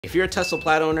If you're a Tesla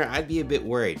Plaid owner, I'd be a bit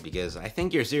worried because I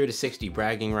think your 0 to 60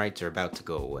 bragging rights are about to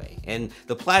go away. And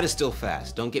the Plaid is still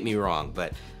fast, don't get me wrong,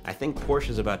 but I think Porsche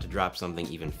is about to drop something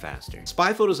even faster.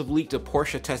 Spy photos have leaked of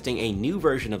Porsche testing a new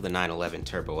version of the 911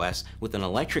 Turbo S with an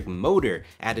electric motor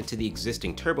added to the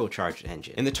existing turbocharged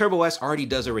engine. And the Turbo S already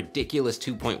does a ridiculous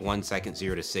 2.1 second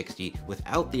 0 to 60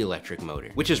 without the electric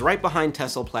motor, which is right behind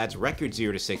Tesla Plaid's record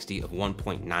 0 to 60 of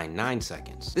 1.99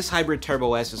 seconds. This hybrid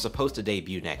Turbo S is supposed to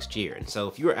debut next year, and so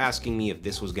if you were asking me if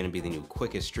this was going to be the new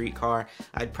quickest street car,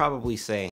 I'd probably say